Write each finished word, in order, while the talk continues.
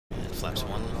flaps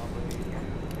 1.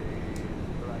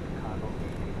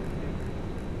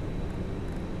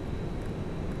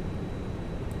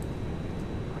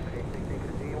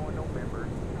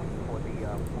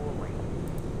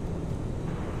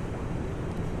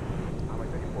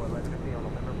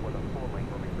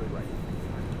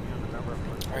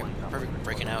 Alright, perfect,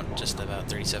 breaking out just about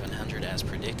 3,700 as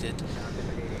predicted.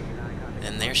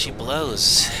 And there she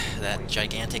blows, that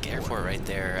gigantic airport right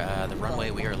there. The runway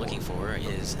we are looking for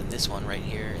is this one right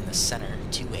here in the center,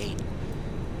 28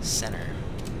 center.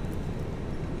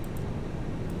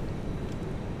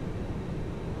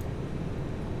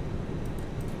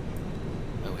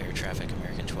 O'Hare traffic,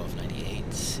 American 1298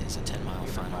 is a 10-mile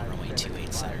final, runway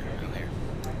 28 center, O'Hare.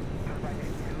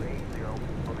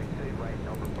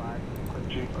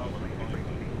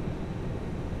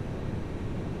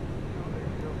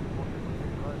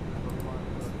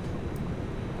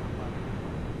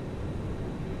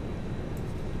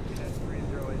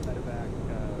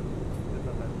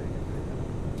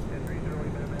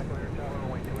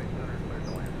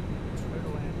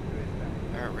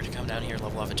 Alright, we're to come down here,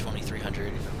 level off at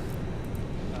 2300,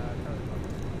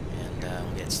 and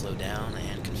we'll get slowed down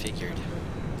and configured.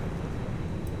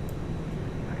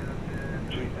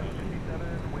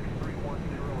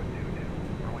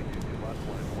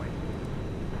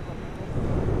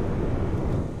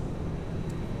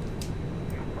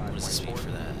 What is the speed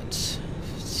for that?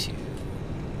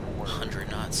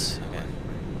 200 knots. Okay.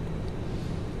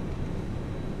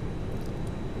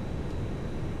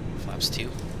 Flaps 2.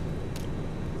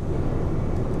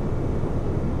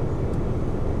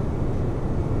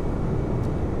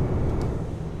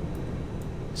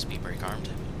 Speed brake armed.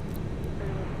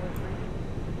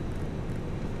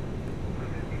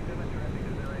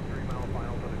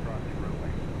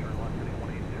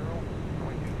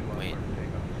 Wait,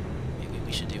 maybe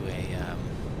we should do a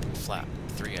flap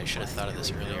 3. I should have thought of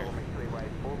this earlier.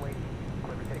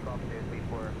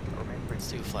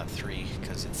 Let's do flap 3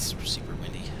 because it's super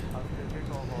windy.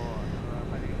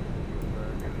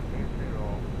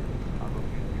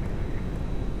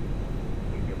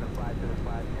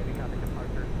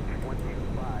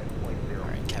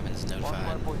 Alright, cabin's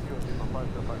notified.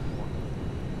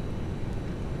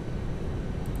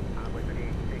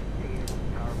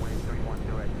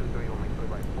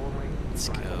 Let's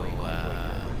go,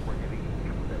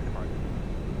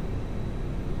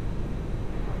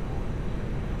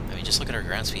 I mean, just look at our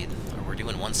ground speed. We're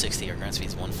doing 160, our ground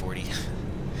speed's 140.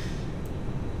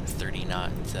 30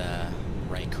 knot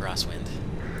right crosswind.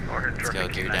 Let's go,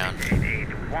 gear down.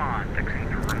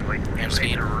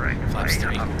 Airspeed, flaps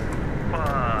 3.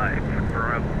 5,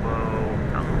 Bravo,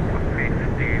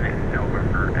 15,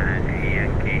 November, and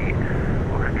Yankee.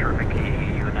 Order traffic,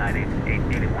 United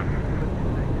 881.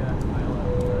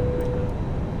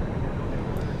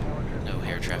 No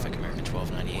air traffic, American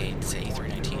 1298, it's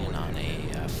A319 on a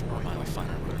 4-mile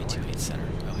final, runway 28 center.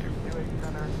 O'Hare.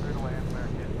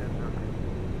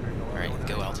 Alright,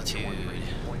 go altitude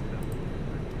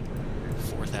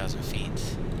 4,000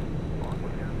 feet.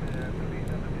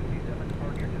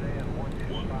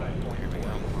 There we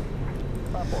go.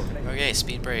 Okay,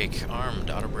 speed brake, armed,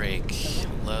 auto brake,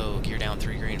 low, gear down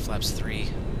 3 green, flaps 3.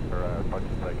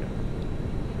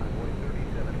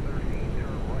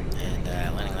 And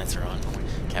landing lights are on.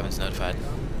 Cabin's notified.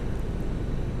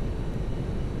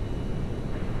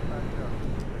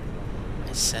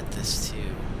 I set this to...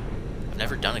 I've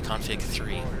never done a config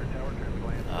 3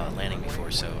 landing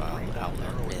before, so I'll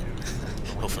admit.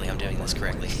 Hopefully I'm doing this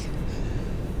correctly.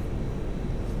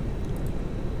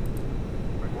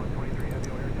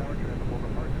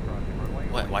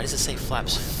 What? Why does it say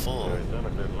flaps full?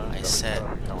 I set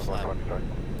flap...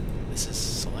 This is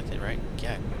selected, right?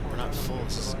 Yeah, we're not full,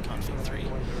 this is config 3.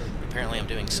 Apparently I'm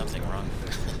doing something wrong.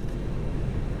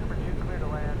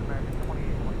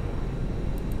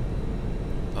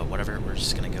 But whatever, we're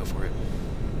just gonna go for it.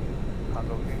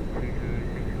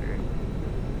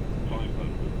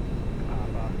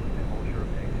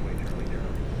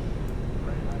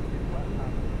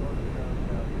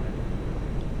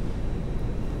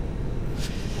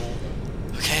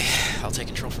 Okay, I'll take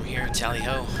control from here. Tally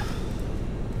ho.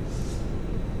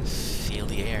 Feel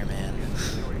the air, man.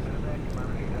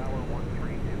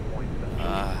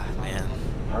 Ah, man.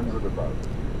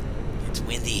 It's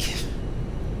windy.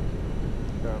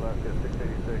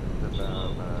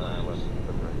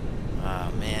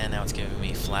 Ah, man, now it's giving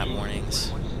me flap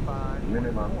warnings.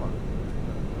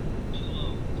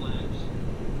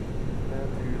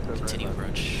 Continue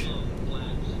approach.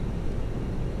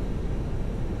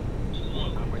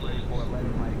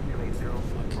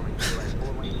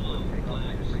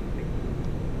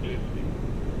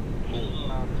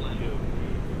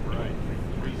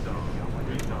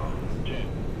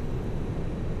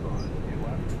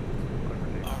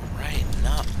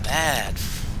 bad.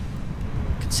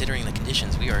 Considering the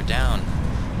conditions, we are down.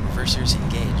 Reversers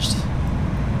engaged.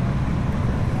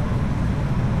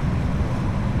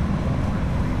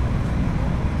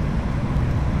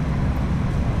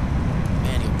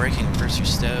 Manual braking, reverser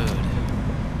stowed.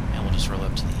 And we'll just roll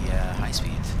up to the high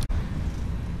speed.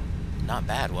 Not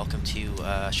bad. Welcome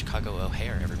to Chicago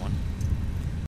O'Hare, everyone.